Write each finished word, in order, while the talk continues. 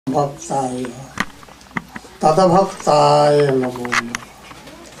भक्ताय तदभक्ताय नमो नमः।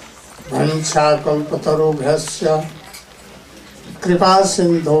 वंशाकल्पतरुभ्यश्च कृपा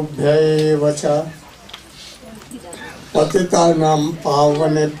सिन्धुभ्यैव च पतितानां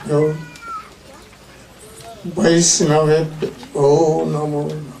पावनेभ्यो वैष्णवेभ्यो नमो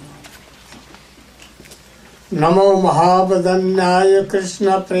नमः। नमो महावदन्याय कृष्ण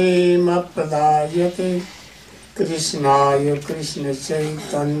प्रेम प्रदायते कृष्णाय कृष्ण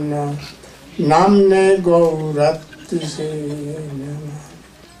चैतन्य नाम्ने गौरतिसे नमः।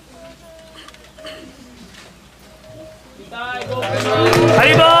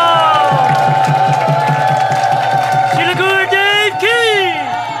 हरि बोल। श्री गुरुदेव की।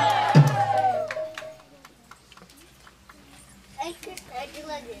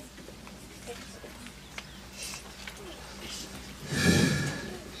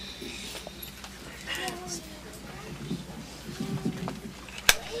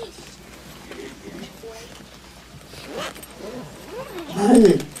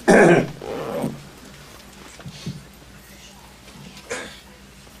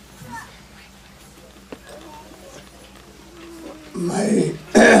 My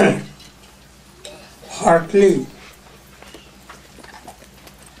heartily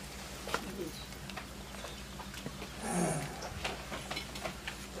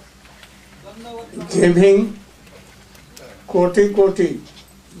giving koti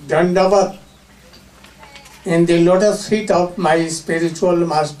dandavat in the lotus feet of my spiritual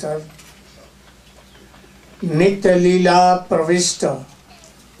master Nitya Leela Pravishta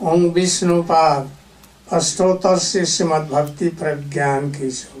Om Vishnupad अष्टोत्तर से श्रीमद् भक्ति प्रज्ञान की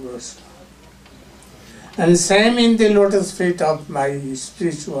सुगोष्ठी and same in the lotus feet of my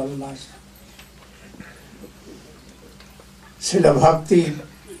spiritual master Srila Bhakti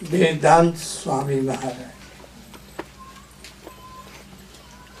Vedanta Swami Maharaja.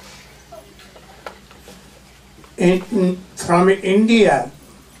 From India,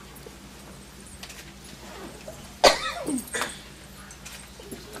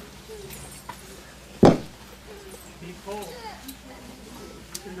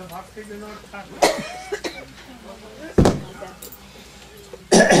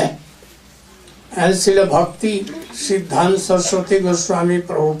 and Srila Bhakti Siddhanta Saraswati Goswami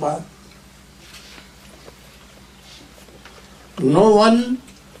Prabhupada. No one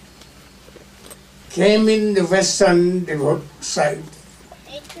came in the western side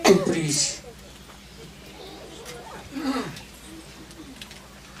to preach.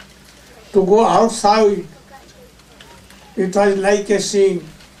 To go outside, it was like a scene.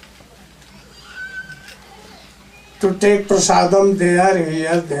 To take prasadam there,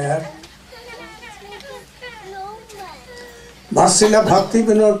 here, there. But Srila Bhakti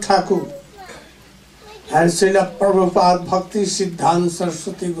Vinod Thakur and Srila Prabhupada Bhakti Siddhanta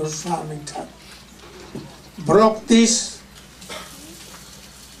Saraswati Goswami Thakur broke this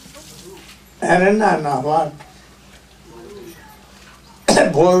arena, now what?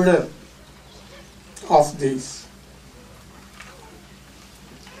 Border of this.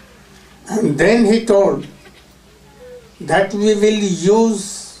 And then he told that we will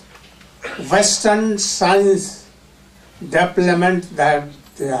use Western science development that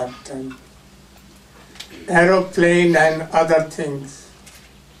they have done, aeroplane and other things,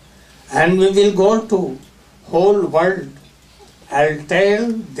 and we will go to whole world and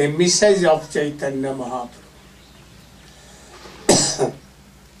tell the message of Chaitanya Mahaprabhu.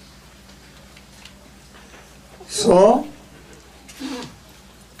 So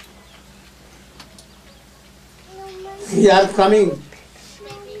we are coming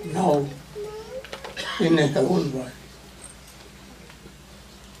now in a whole world.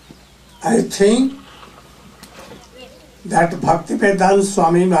 I think that Bhaktivedanta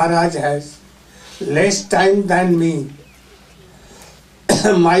Swami Maharaj has less time than me.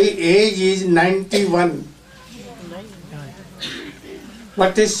 My age is 91.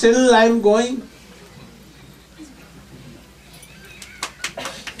 But still I am going.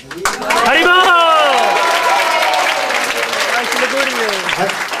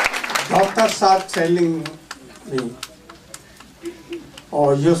 Doctors are telling me,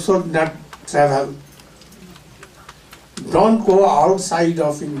 oh, you should not travel. Don't go outside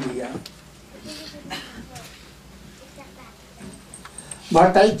of India.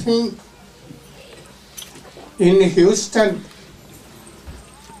 But I think in Houston,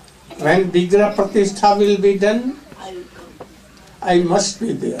 when Vigra Pratishtha will be done, I must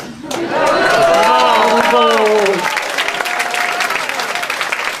be there.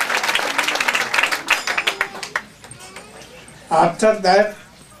 After that,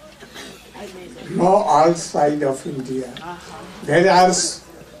 no outside of India. There are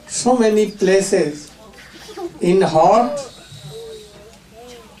so many places in hot,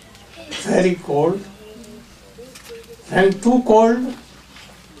 very cold, when too cold,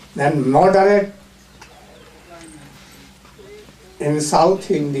 then moderate in South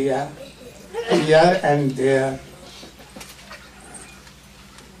India, here and there.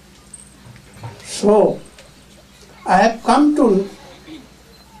 So, I have come to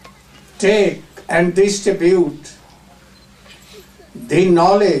take and distribute the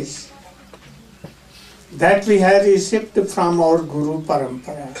knowledge that we have received from our Guru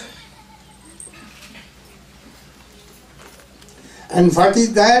Parampara. And what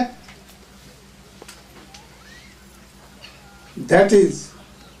is that? That is,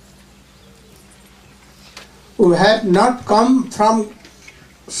 we have not come from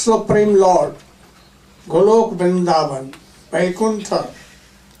Supreme Lord, Golok Vrindavan, Vaikuntha.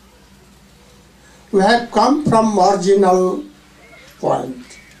 We have come from marginal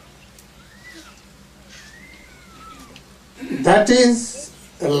point. That is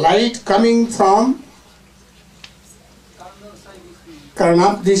the light coming from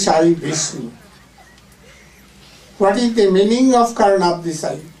Karnabdisai Vishnu. What is the meaning of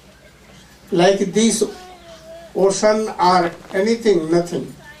Karnabdisai? Like this ocean or anything,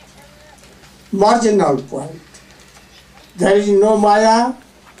 nothing. Marginal point. There is no Maya,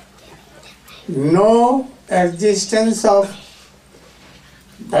 no existence of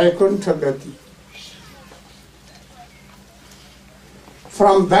Vaikuntha Gati.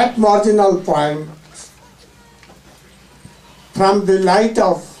 From that marginal point, from the light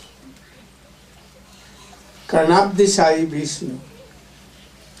of Karnabdisai Vishnu,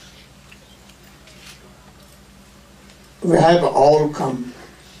 we have all come.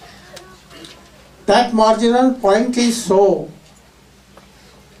 That marginal point is so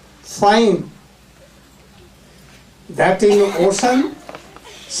fine that in ocean,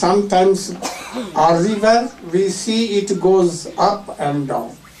 sometimes a river, we see it goes up and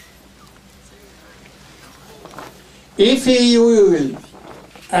down. If you will,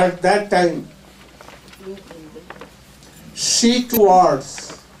 at that time, see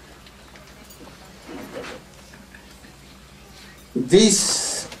towards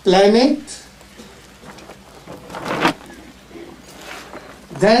this planet,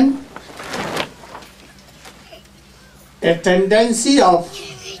 then a tendency of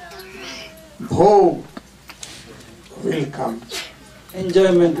bhog will come.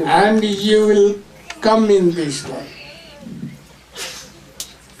 Enjoyment. And you will come in this world.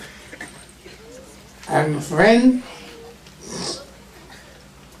 And when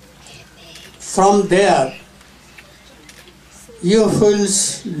from there you will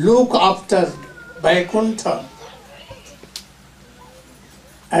look after Vaikuntha,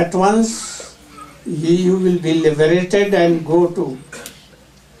 at once you will be liberated and go to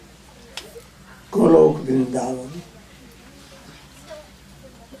Golok Vrindavan.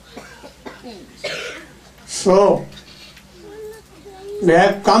 So, we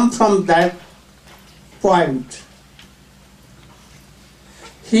have come from that point.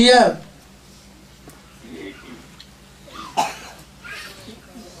 Here,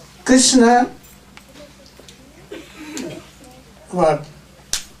 Krishna, what?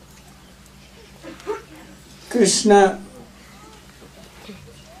 Krishna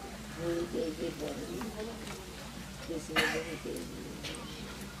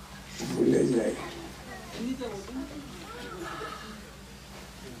भूले जाए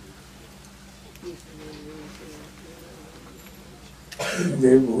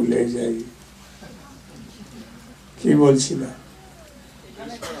दे भूले जाए কি বলছিলা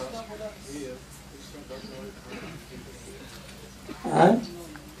হ্যাঁ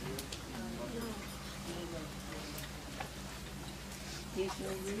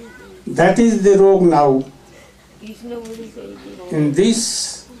that is the rogue now in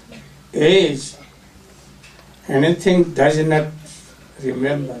this age anything does not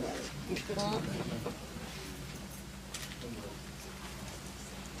remember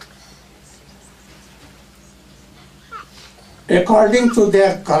according to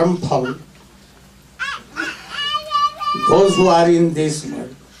their karma phal those who are in this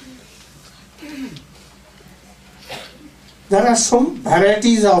world there are some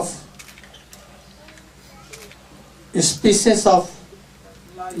varieties of species of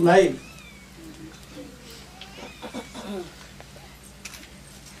life.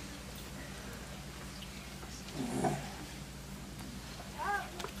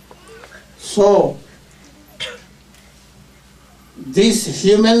 So, this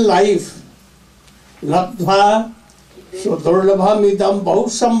human life, labdha sudurlabham idam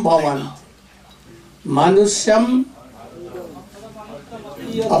bahusambhavan, manusyam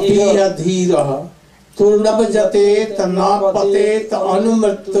अपीयधीरः तूर्णवजतेत न पतेत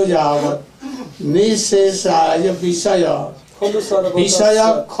अनुमृत्यु यावत् निशेषाय विषय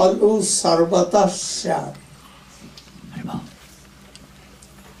खलु सर्वतः स्यात्.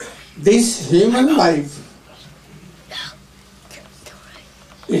 This human life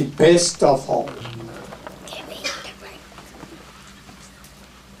is best of all.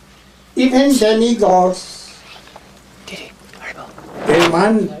 Even demigods, they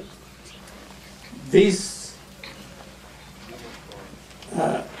want this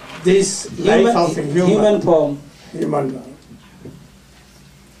life of a human form. Human life.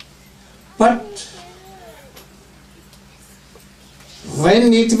 But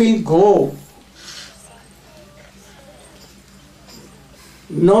when it will go,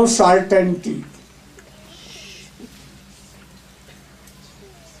 no certainty.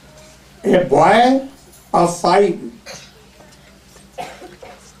 A boy of 5,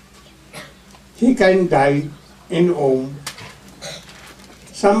 he can die in womb.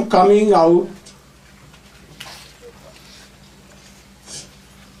 Some coming out.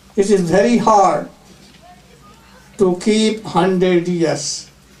 It is very hard to keep 100 years.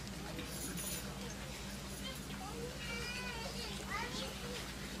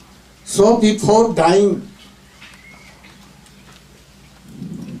 So before dying,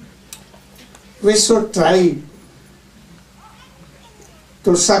 we should try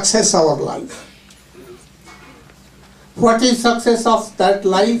to success our life. What is success of that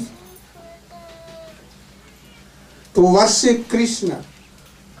life? To worship Krishna.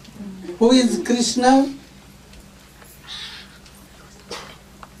 Who is Krishna?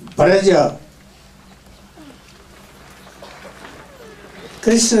 Braja.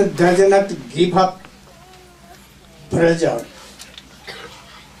 Krishna does not give up Braja.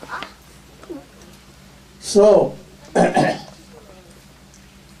 So,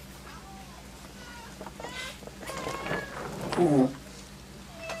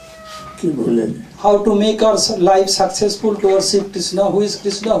 how to make our life successful to worship Krishna? Who is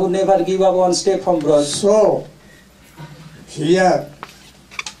Krishna? Who never give up one step from Braj. So, here,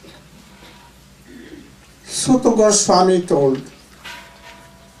 Suta Goswami told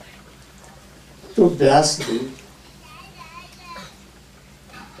to Vyasdev,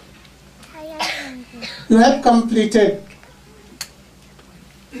 you have completed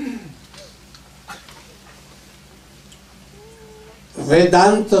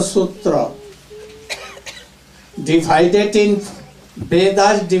Vedanta Sutra, divided in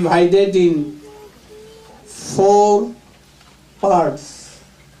Vedas, divided in 4 parts.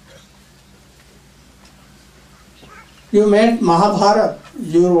 You made Mahabharata,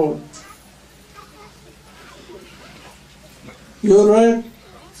 you wrote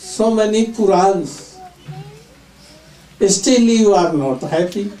so many Purans. Still you are not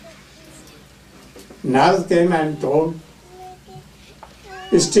happy. Narad came and told,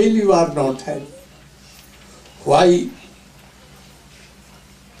 still you are not happy. Why?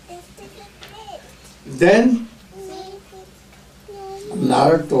 Then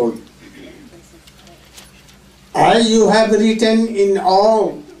Narad told, you have written in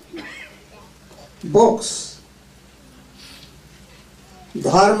all books,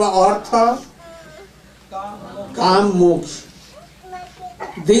 Dharma, Artha, Kam, Moksha.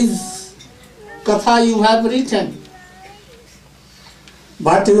 This Katha you have written,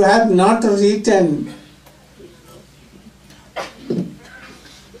 but you have not written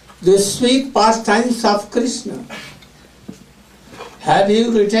the sweet pastimes of Krishna. Have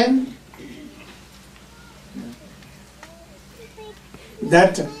you written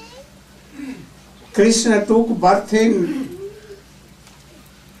that Krishna took birth in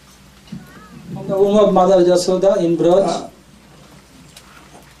the womb of Mother Yashoda in Braj?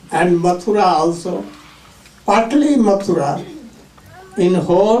 And Mathura also, partly Mathura, in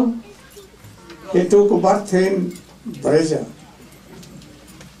whole he took birth in Braja.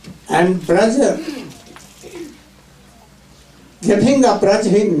 And Braja, giving up Braja,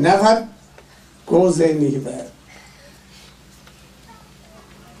 he never goes anywhere.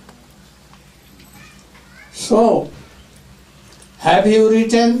 So, have you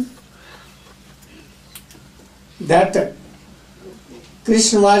written that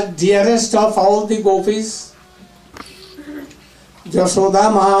Krishna was dearest of all the gopis?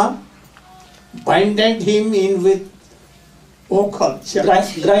 Yashoda Ma binded him in with ochre,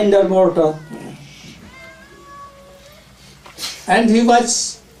 grinder mortar. And he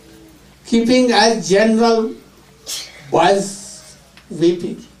was keeping as general was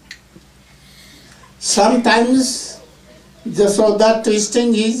weeping. Sometimes Yashoda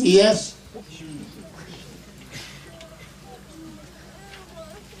twisting his ears.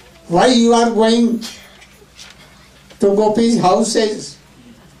 Why you are going to gopis' houses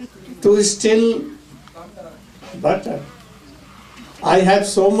to steal butter? I have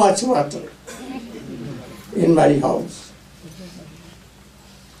so much water in my house.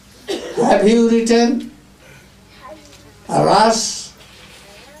 Have you written Ras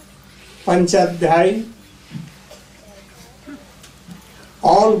Panchadhyay?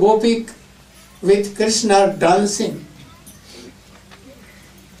 All gopik with Krishna dancing.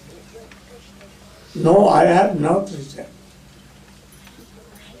 No, I have not written.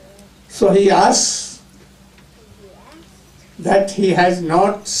 So he asks that he has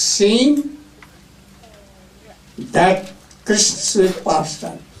not seen that Krishna's sweet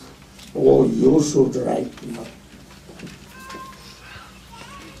pastime. Oh, you should write now.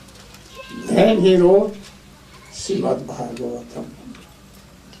 Then he wrote Srimad Bhagavatam.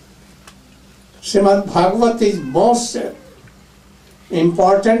 Srimad Bhagavat is most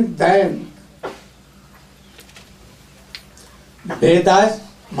important than Vedas,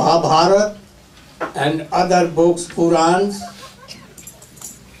 Mahabharata and other books, Purans.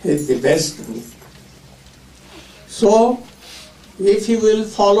 Is the best book. So, if you will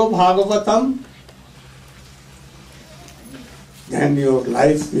follow Bhagavatam, then your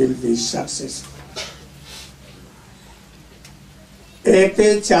life will be successful.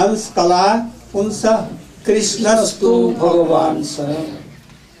 Ete chans kala punsa Krishnastu Bhagavan sa.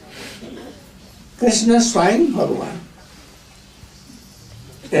 Krishna Swayam Bhagavan.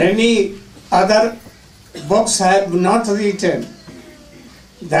 Any other books have not written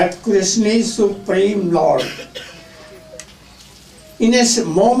that Krishna is Supreme Lord. In a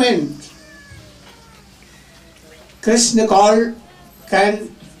moment, Krishna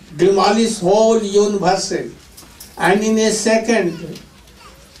can demolish whole universe, and in a second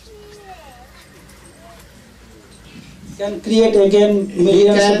can create again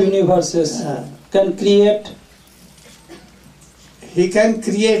millions of universes. He can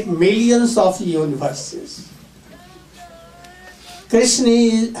create millions of universes.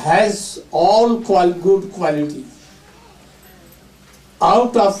 Krishna has all good qualities.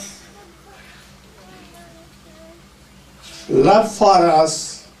 Out of love for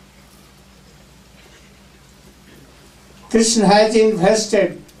us, Krishna has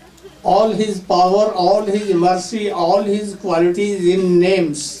invested all his power, all his mercy, all his qualities in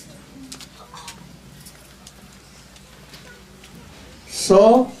names.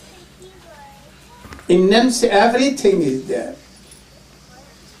 So, in names everything is there.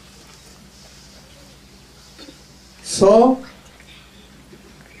 So,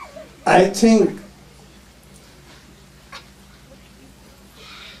 I think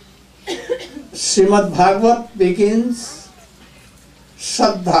Srimad Bhagavat begins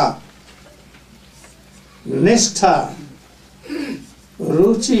Shraddha, Nishtha,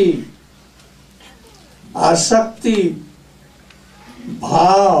 Ruchi, Asakti,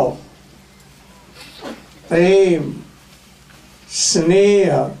 Bhav, Prem,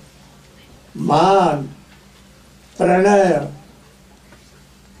 Sneha, Man, Pranaya,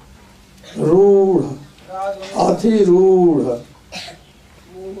 Rudha, Adhirudha,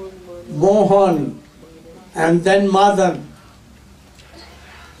 Mohan, and then Madan.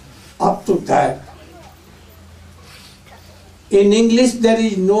 Up to that. In English there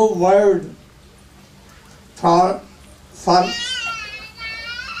is no word for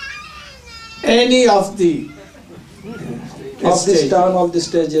any of the this term of the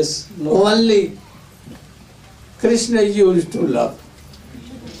stages. No. Only Krishna used to love.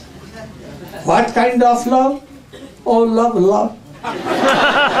 What kind of love? Oh, love.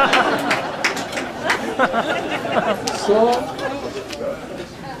 So,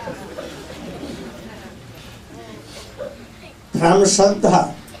 from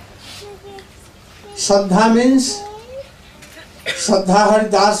Shraddha. Shraddha means Shraddha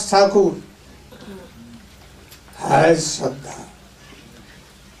Haridas Thakur has Shraddha.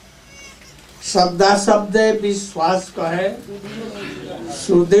 श्रद्धा शब्द विश्वास का है,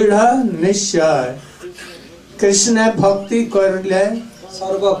 सुदृढ़ निश्चय, कृष्ण भक्ति कर ले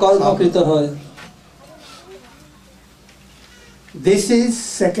सर्व कर्म कृत है. This is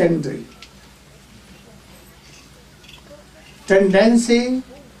secondary. Tendency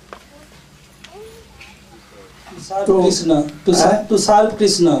to Krishna, to serve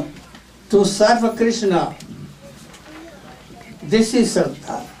Krishna. To serve Krishna. This is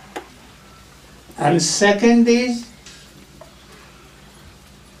Shraddha. And second is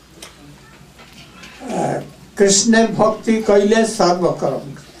Krishna Bhakti Kaile Sarva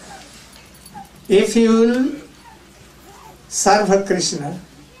Karam. If you will serve Krishna,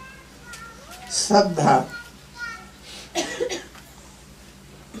 Shraddha,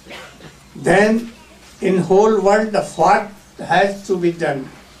 then in whole world what has to be done,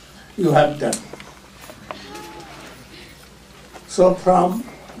 you have done. So from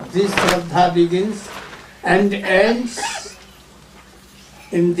this Shraddha begins and ends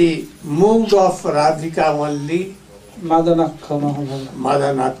in the mood of Radhika only, Madanakha Mahabhava.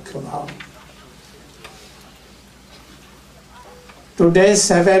 Madanakha Bhava. Today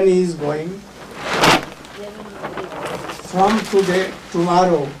 7 is going. From today,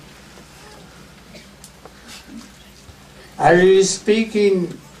 tomorrow, I will speak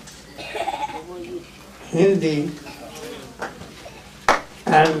in Hindi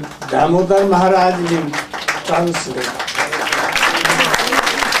and Damodar Maharaj will translate.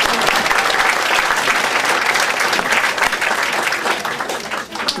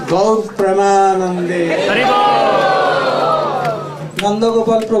 Gaur Pramanande. Nanda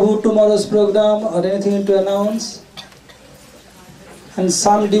Gopal Prabhu, tomorrow's program or anything to announce? And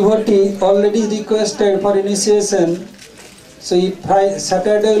some devotee already requested for initiation. So if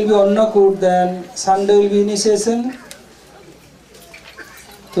Saturday will be Annakut, then Sunday will be initiation.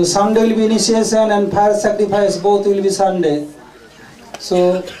 So Sunday will be initiation and fire sacrifice, both will be Sunday.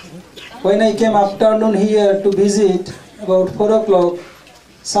 So when I came afternoon here to visit, about 4 o'clock,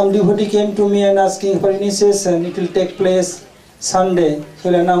 some devotee came to me and asking for initiation. It will take place Sunday. So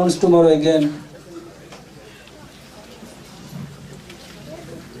we'll announce tomorrow again.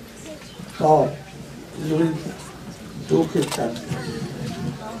 Oh, you will do Kirtan.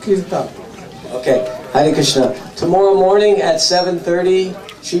 Kirtan. Okay, Hare Krishna. Tomorrow morning at 7:30,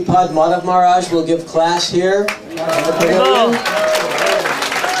 Sripad Madhav Maharaj will give class here in the pavilion.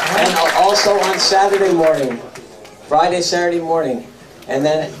 And also on Saturday morning, Friday, Saturday morning. And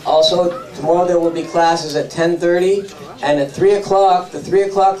then also tomorrow there will be classes at 10:30. And at 3 o'clock, the 3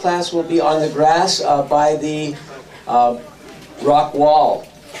 o'clock class will be on the grass by the rock wall.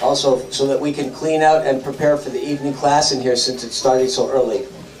 Also, so that we can clean out and prepare for the evening class in here since it started so early.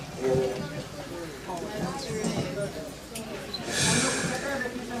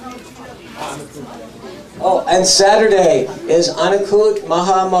 Oh, and Saturday is Anakut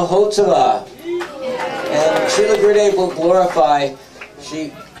Maha Mahotsava. And Srila Gurudev will glorify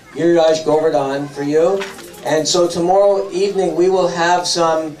Shri Giriraj Govardhan for you. And so tomorrow evening we will have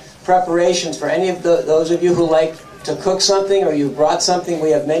some preparations for any of those of you who like to cook something or you brought something.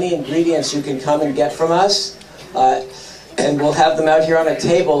 We have many ingredients you can come and get from us. And we'll have them out here on a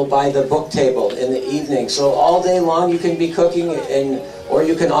table by the book table in the evening. So all day long you can be cooking or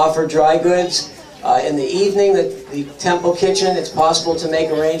you can offer dry goods. In the evening, the temple kitchen, it's possible to make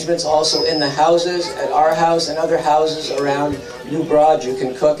arrangements also in the houses, at our house and other houses around New Braj. You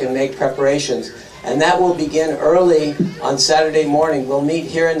can cook and make preparations. And that will begin early on Saturday morning. We'll meet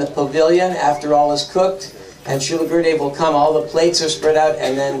here in the pavilion after all is cooked. And Srila Gurudev will come. All the plates are spread out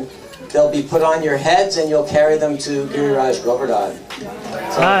and then they'll be put on your heads and you'll carry them to Giriraj Govardhan.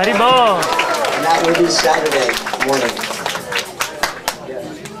 So, and that will be Saturday morning.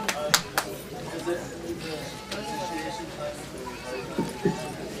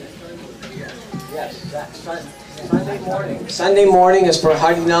 Sunday morning. Sunday morning is for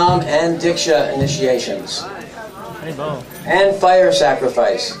Harinam and Diksha initiations. And fire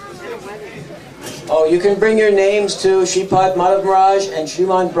sacrifice. Oh, you can bring your names to Sripad Madhav Maharaj and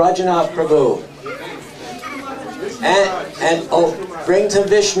Sriman Brajanath Prabhu. And oh, bring to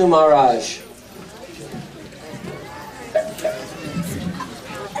Vishnu Maharaj.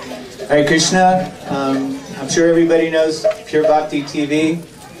 Hare Krishna. I'm sure everybody knows PureBhakti.Tv.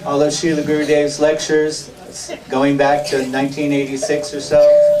 All of Srila Gurudev's lectures, going back to 1986 or so,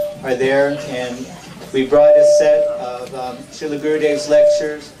 are there. And we brought a set of Srila Gurudev's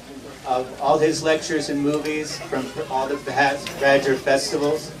lectures, of all his lectures and movies from all the Raja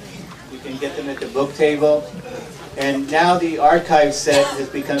festivals. You can get them at the book table. And now the archive set has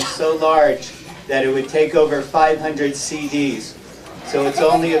become so large that it would take over 500 CDs. So it's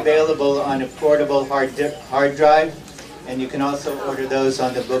only available on a portable hard drive, and you can also order those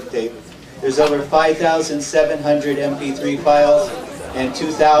on the book table. There's over 5,700 MP3 files and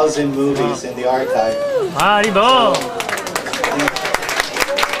 2,000 movies in the archive. Haribo!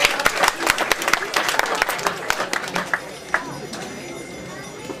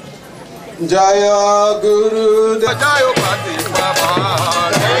 Jaya Guru Jaya Pati Baba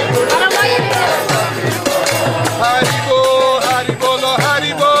Haribo Haribo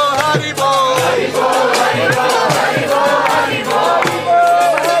Haribo Haribo Haribo Haribo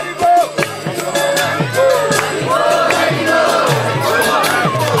Haribo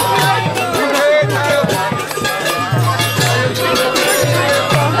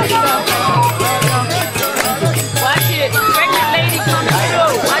Watch it! Pregnant lady coming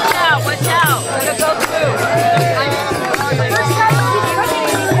through!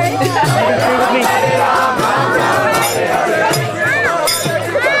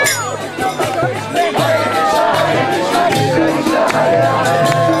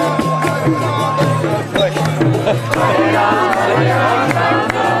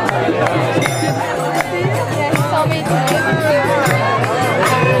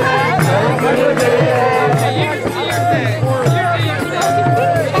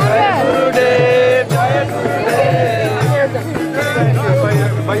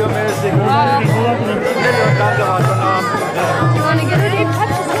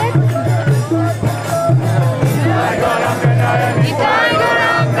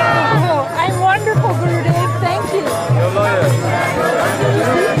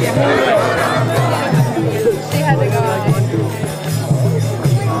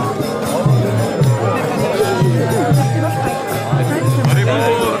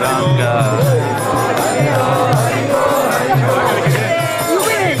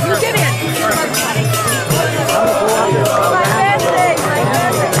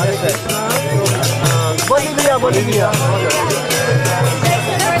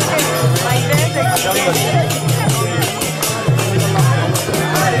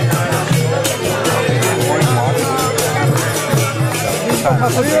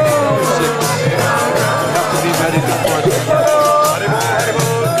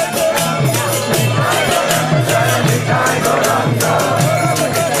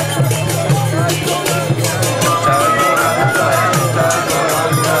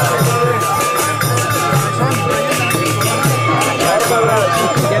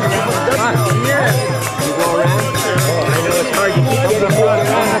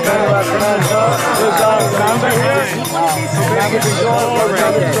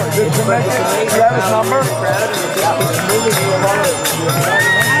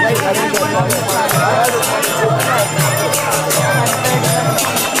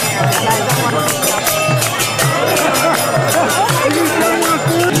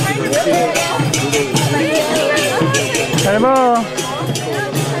 Haribo.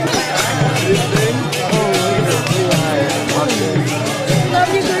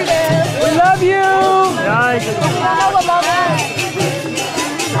 Love you, Gurudev. We love you. Nice.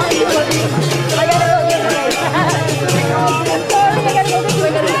 I gotta go get it. Sorry, I gotta go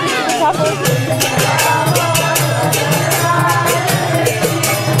get it.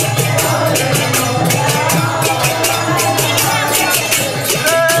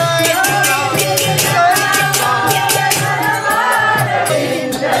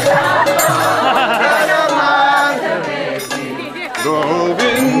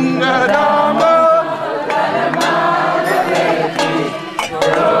 Govinda Rama.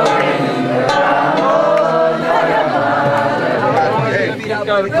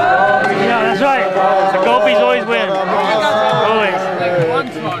 Yeah, that's right. The gopis always win. Always.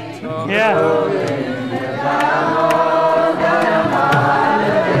 Yeah.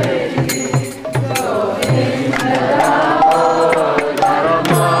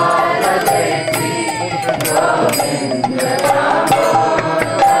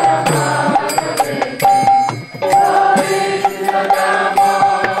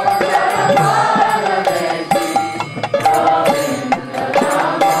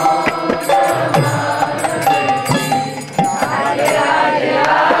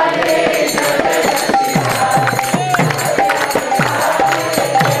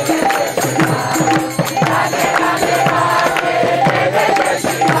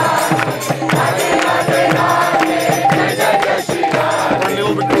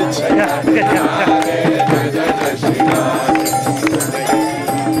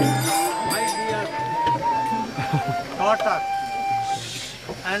 Daughter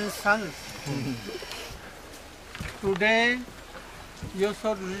and sons, today you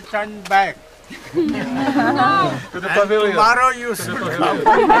should return back. To the pavilion. Tomorrow you should come.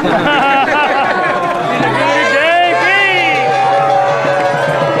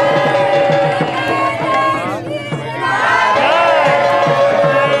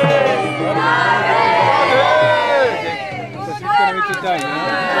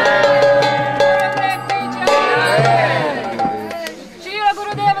 Srila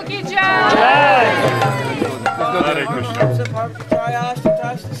Gurudeva ki jai.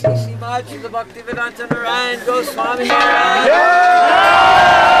 Srila Bhakti-Vedanta Narayan Goswami Maharaja.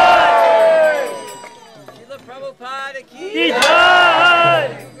 Srila Prabhupada ki jai.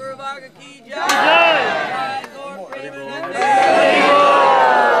 Guru Bhaga ki jai. Lord Premanande.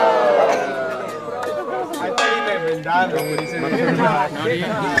 I thought he meant Vrindavan when he said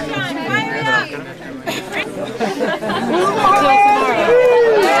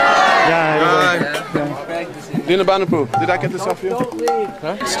Dina Banapu, did I get this off you?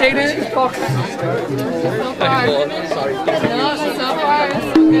 Huh? Stay there. Sorry.